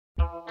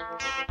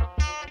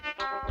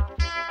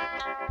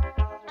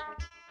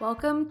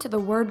Welcome to the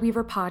Word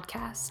Weaver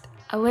podcast,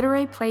 a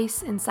literary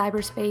place in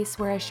cyberspace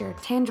where I share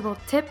tangible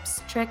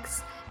tips,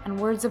 tricks, and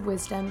words of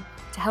wisdom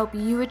to help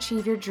you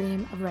achieve your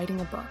dream of writing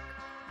a book.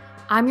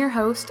 I'm your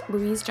host,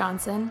 Louise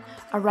Johnson,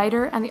 a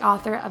writer and the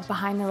author of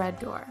Behind the Red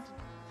Door.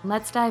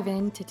 Let's dive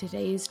into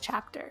today's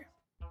chapter.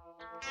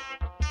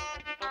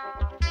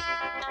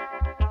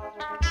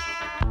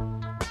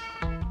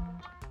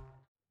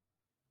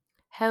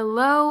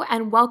 Hello,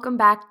 and welcome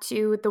back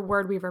to the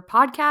Word Weaver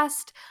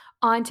podcast.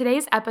 On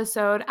today's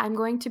episode, I'm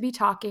going to be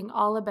talking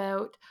all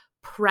about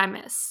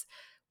premise.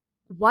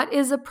 What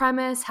is a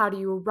premise? How do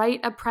you write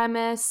a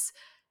premise?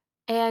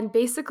 And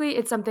basically,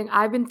 it's something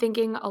I've been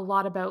thinking a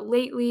lot about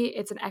lately.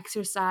 It's an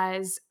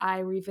exercise I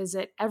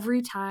revisit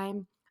every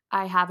time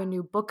I have a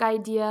new book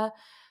idea,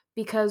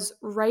 because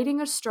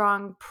writing a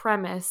strong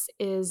premise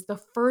is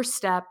the first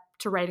step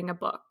to writing a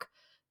book.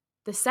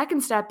 The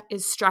second step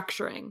is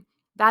structuring.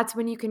 That's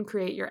when you can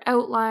create your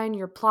outline,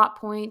 your plot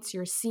points,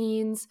 your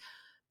scenes.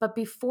 But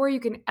before you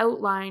can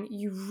outline,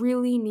 you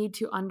really need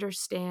to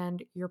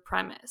understand your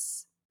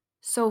premise.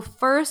 So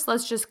first,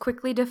 let's just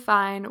quickly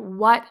define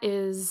what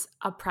is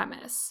a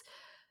premise.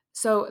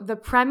 So the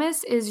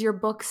premise is your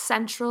book's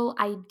central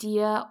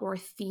idea or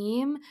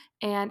theme,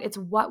 and it's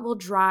what will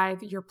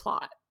drive your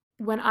plot.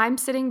 When I'm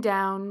sitting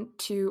down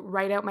to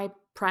write out my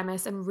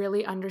premise and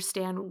really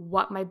understand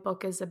what my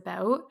book is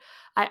about,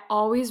 I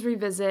always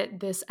revisit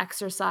this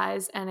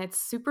exercise, and it's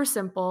super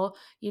simple.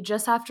 You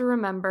just have to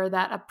remember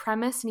that a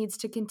premise needs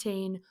to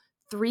contain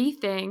 3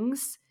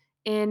 things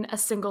in a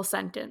single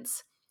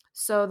sentence.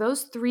 So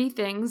those 3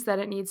 things that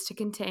it needs to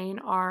contain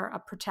are a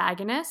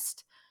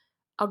protagonist,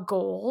 a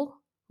goal,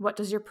 what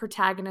does your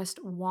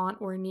protagonist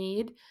want or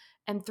need,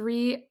 and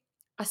 3,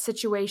 a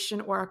situation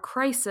or a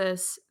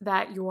crisis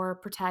that your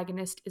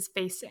protagonist is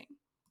facing.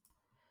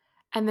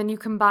 And then you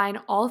combine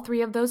all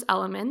 3 of those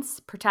elements,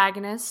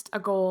 protagonist, a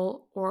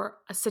goal, or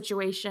a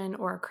situation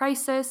or a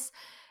crisis,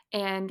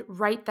 and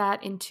write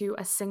that into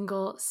a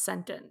single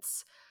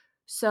sentence.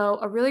 So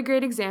a really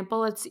great example,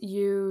 let's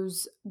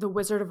use The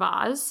Wizard of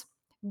Oz.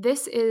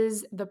 This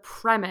is the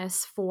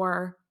premise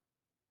for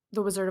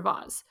The Wizard of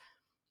Oz.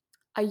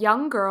 A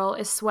young girl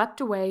is swept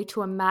away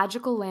to a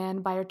magical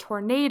land by a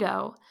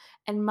tornado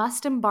and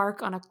must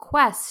embark on a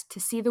quest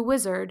to see the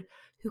wizard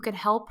who can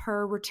help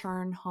her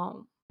return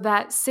home.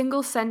 That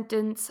single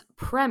sentence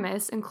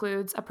premise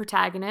includes a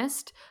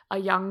protagonist, a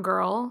young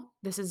girl.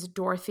 This is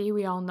Dorothy,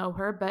 we all know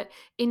her, but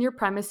in your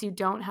premise, you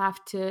don't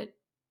have to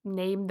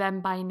name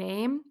them by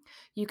name.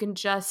 You can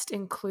just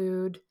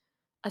include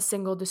a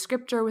single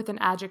descriptor with an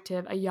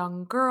adjective, a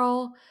young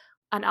girl,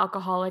 an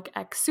alcoholic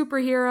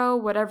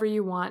ex-superhero, whatever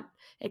you want.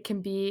 It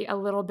can be a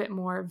little bit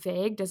more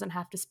vague, doesn't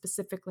have to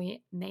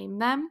specifically name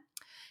them.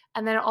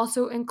 And then it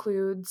also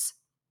includes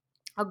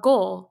a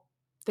goal.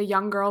 The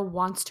young girl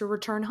wants to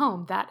return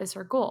home. That is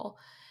her goal.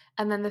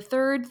 And then the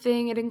third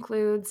thing it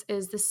includes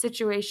is the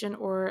situation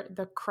or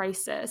the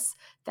crisis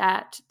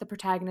that the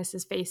protagonist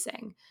is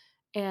facing.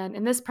 And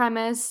in this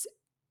premise,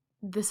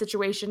 the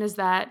situation is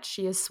that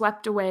she is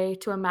swept away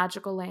to a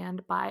magical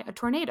land by a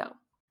tornado.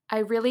 I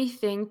really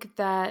think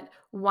that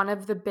one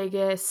of the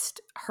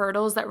biggest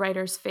hurdles that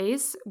writers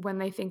face when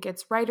they think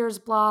it's writer's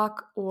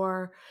block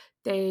or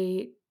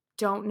they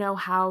don't know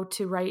how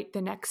to write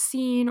the next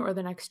scene or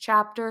the next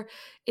chapter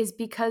is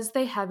because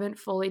they haven't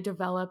fully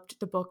developed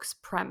the book's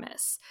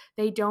premise.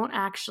 They don't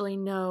actually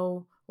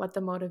know what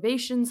the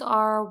motivations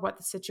are, what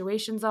the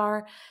situations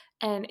are,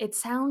 and it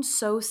sounds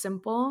so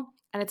simple,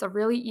 and it's a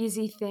really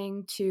easy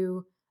thing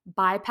to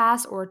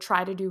bypass or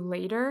try to do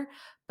later,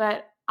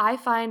 but I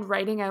find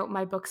writing out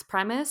my book's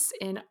premise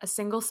in a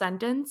single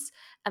sentence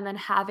and then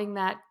having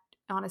that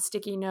on a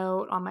sticky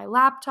note on my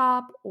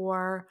laptop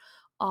or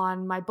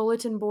on my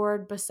bulletin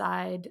board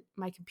beside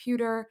my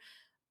computer,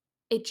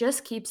 it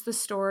just keeps the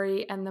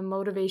story and the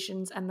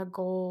motivations and the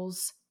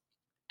goals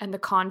and the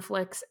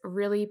conflicts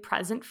really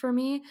present for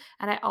me,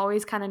 and I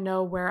always kind of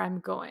know where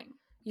I'm going.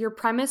 Your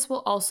premise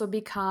will also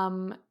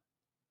become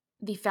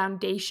the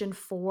foundation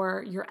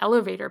for your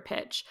elevator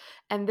pitch.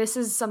 And this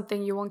is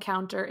something you will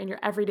encounter in your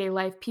everyday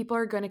life. People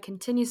are going to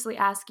continuously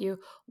ask you,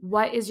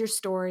 what is your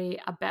story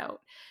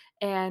about?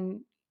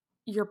 And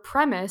your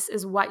premise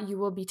is what you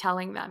will be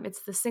telling them.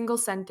 It's the single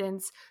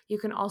sentence. You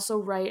can also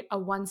write a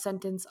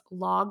 1-sentence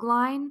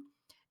logline.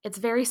 It's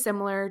very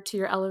similar to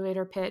your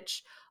elevator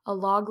pitch. A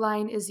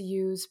logline is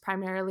used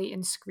primarily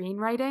in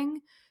screenwriting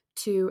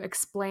to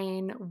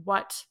explain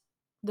what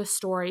the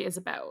story is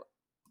about.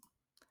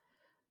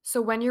 So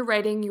when you're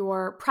writing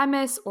your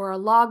premise or a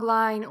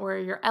logline or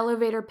your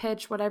elevator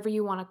pitch, whatever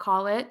you want to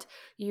call it,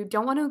 you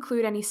don't want to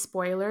include any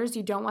spoilers.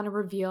 You don't want to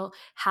reveal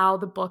how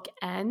the book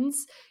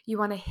ends. You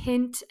want to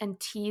hint and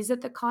tease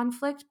at the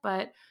conflict,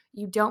 but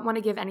you don't want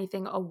to give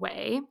anything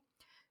away.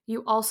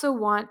 You also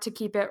want to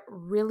keep it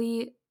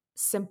really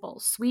simple,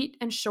 sweet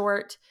and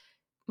short.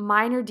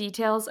 Minor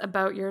details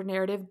about your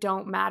narrative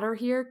don't matter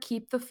here.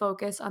 Keep the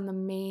focus on the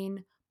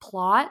main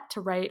plot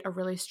to write a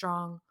really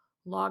strong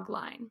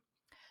logline.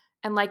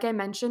 And like I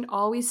mentioned,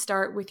 always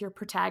start with your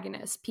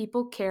protagonist.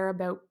 People care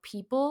about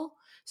people,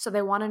 so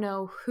they want to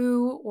know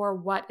who or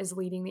what is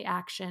leading the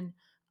action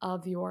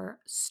of your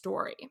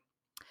story.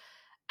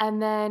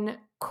 And then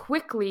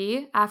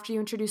quickly, after you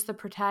introduce the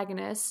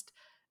protagonist,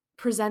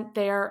 present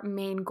their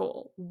main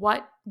goal.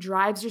 What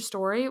drives your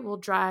story will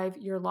drive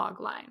your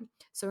log line.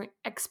 So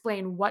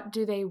explain, what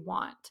do they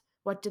want?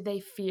 What do they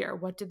fear?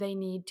 What do they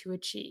need to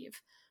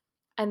achieve?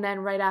 And then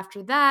right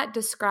after that,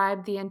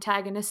 describe the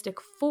antagonistic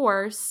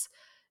force,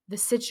 the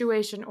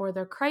situation or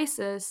the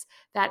crisis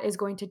that is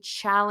going to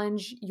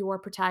challenge your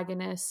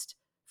protagonist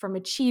from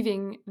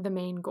achieving the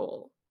main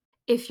goal.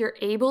 If you're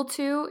able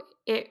to,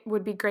 it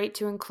would be great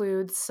to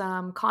include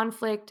some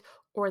conflict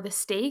or the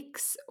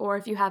stakes, or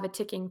if you have a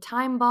ticking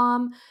time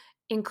bomb,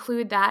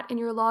 include that in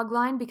your log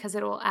line because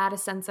it will add a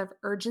sense of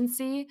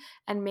urgency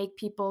and make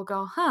people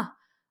go,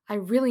 I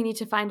really need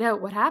to find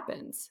out what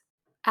happens.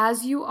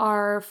 As you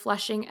are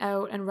fleshing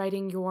out and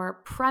writing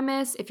your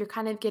premise, if you're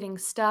kind of getting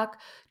stuck,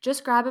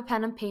 just grab a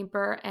pen and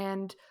paper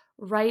and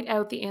write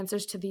out the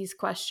answers to these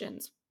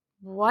questions.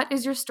 What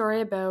is your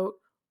story about?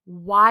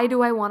 Why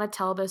do I want to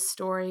tell this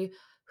story?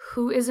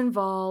 Who is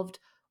involved?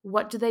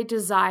 What do they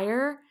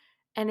desire?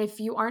 And if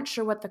you aren't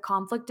sure what the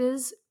conflict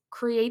is,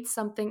 create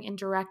something in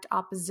direct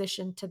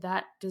opposition to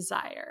that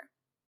desire.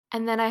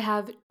 And then I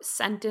have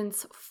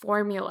sentence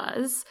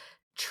formulas,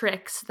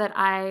 tricks that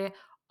I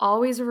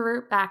always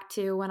revert back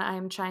to when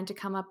I'm trying to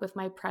come up with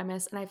my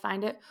premise, and I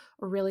find it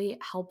really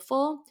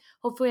helpful.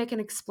 Hopefully, I can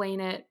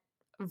explain it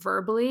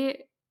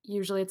verbally.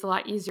 Usually, it's a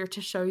lot easier to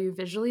show you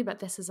visually, but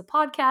this is a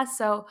podcast,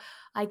 so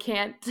I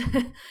can't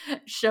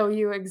show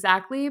you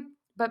exactly.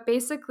 But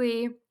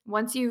basically,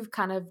 once you've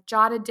kind of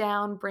jotted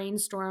down,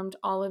 brainstormed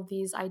all of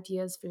these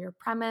ideas for your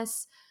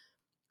premise,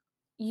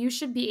 you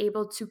should be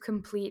able to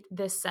complete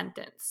this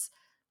sentence.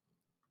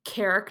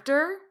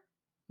 Character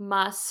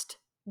must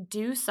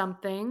do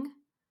something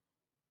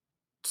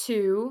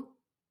to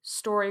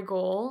story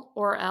goal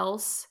or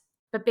else.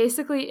 But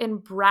basically, in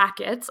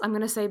brackets, I'm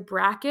going to say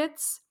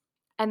brackets.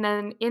 And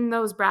then in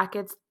those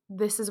brackets,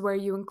 this is where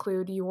you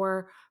include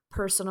your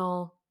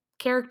personal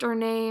character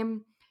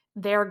name,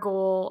 their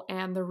goal,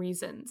 and the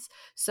reasons.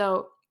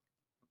 So,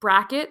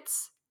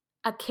 brackets,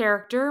 a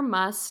character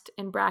must,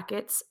 in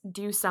brackets,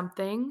 do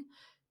something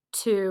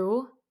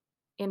to,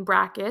 in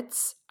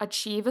brackets,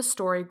 achieve a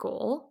story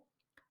goal,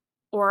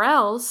 or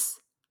else,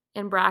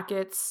 in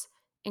brackets,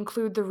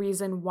 include the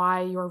reason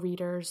why your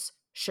readers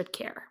should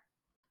care.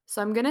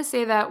 So I'm going to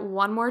say that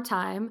one more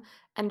time,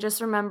 and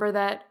just remember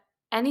that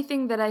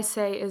anything that I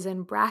say is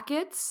in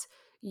brackets.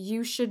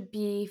 You should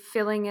be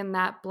filling in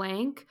that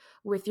blank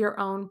with your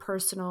own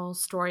personal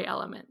story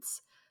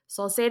elements.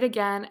 So I'll say it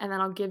again, and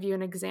then I'll give you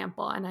an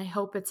example, and I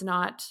hope it's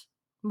not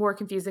more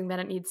confusing than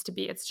it needs to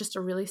be. It's just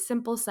a really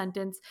simple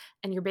sentence,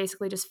 and you're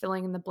basically just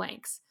filling in the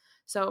blanks.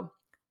 So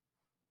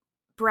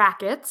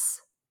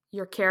brackets,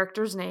 your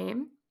character's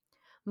name,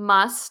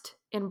 must,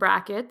 in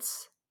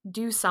brackets,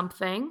 do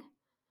something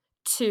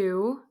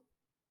to,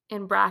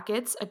 in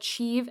brackets,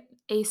 achieve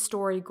a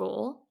story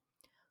goal,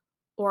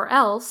 or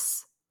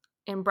else,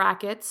 in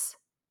brackets,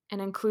 and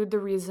include the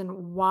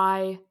reason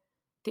why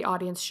the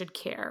audience should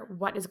care,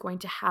 what is going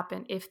to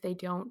happen if they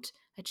don't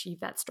achieve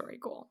that story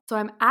goal. So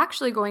I'm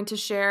actually going to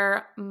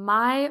share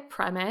my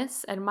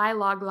premise and my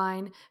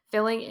logline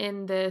filling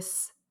in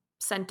this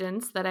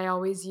sentence that I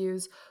always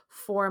use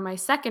for my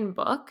second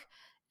book,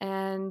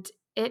 and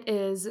it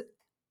is: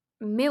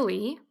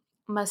 Millie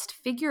must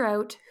figure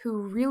out who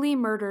really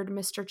murdered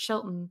Mr.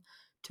 Chilton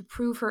to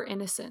prove her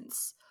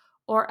innocence,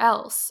 or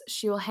else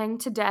she will hang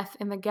to death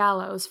in the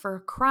gallows for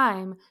a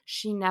crime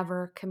she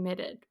never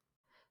committed.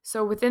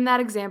 So within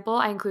that example,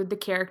 I include the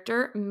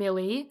character,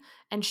 Millie,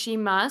 and she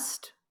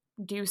must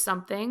do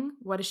something.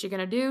 What is she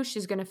going to do?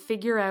 She's going to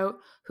figure out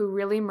who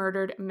really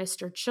murdered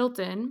Mr.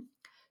 Chilton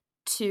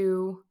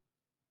to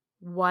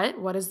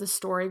what? What is the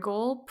story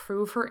goal?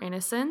 Prove her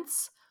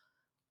innocence.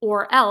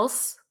 Or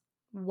else,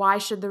 why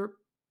should the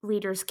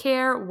readers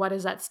care? What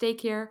is at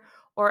stake here?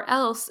 Or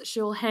else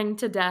she'll hang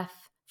to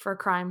death for a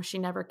crime she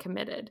never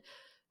committed.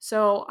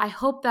 So I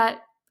hope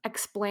that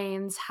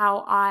explains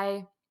how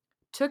I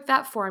took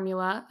that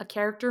formula. A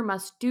character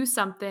must do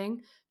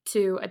something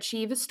to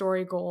achieve a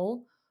story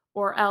goal,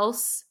 or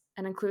else,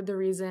 and include the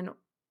reason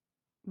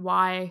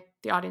why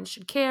the audience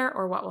should care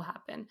or what will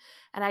happen.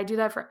 And I do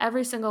that for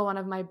every single one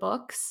of my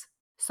books.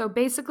 So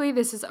basically,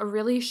 this is a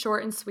really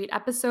short and sweet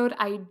episode.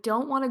 I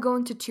don't want to go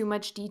into too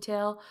much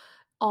detail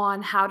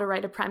on how to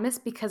write a premise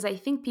because I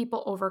think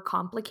people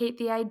overcomplicate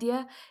the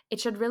idea. It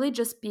should really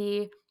just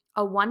be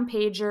a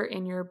one-pager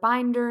in your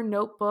binder,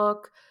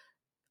 notebook,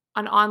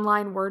 an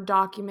online Word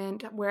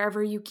document,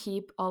 wherever you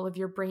keep all of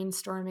your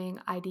brainstorming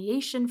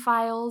ideation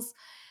files.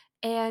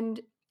 And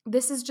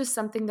this is just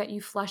something that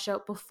you flesh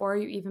out before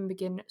you even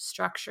begin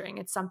structuring.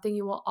 It's something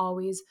you will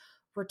always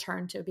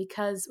return to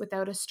because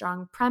without a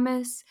strong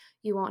premise,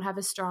 you won't have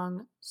a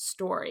strong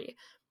story.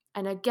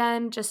 And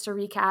again, just to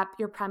recap,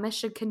 your premise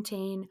should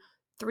contain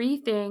 3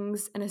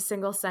 things in a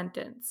single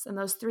sentence. And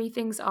those 3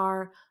 things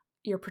are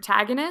your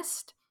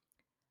protagonist,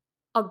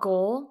 a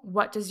goal,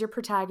 what does your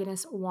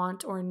protagonist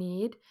want or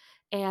need,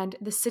 and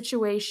the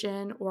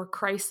situation or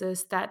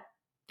crisis that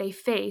they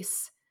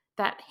face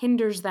that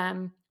hinders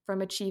them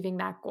from achieving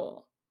that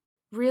goal.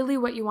 Really,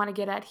 what you want to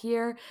get at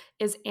here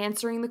is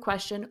answering the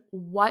question,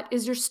 what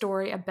is your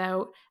story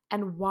about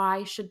and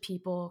why should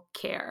people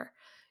care?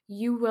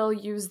 You will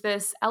use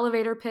this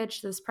elevator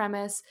pitch, this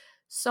premise,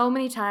 so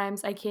many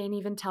times I can't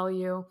even tell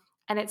you.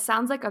 And it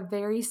sounds like a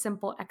very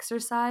simple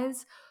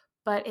exercise,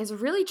 but it's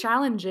really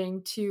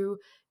challenging to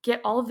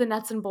get all of the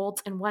nuts and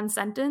bolts in one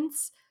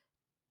sentence,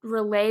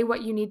 relay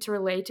what you need to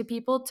relay to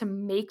people to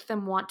make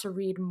them want to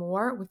read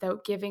more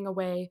without giving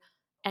away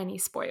any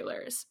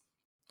spoilers.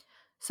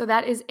 So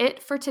that is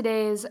it for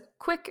today's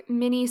quick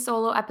mini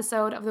solo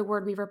episode of the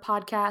Word Weaver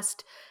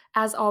podcast.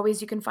 As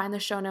always, you can find the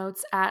show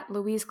notes at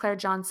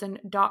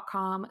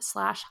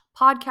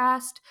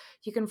louiseclairejohnson.com/podcast.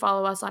 You can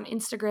follow us on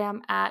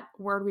Instagram at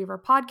Word Weaver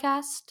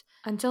Podcast.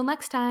 Until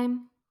next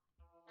time.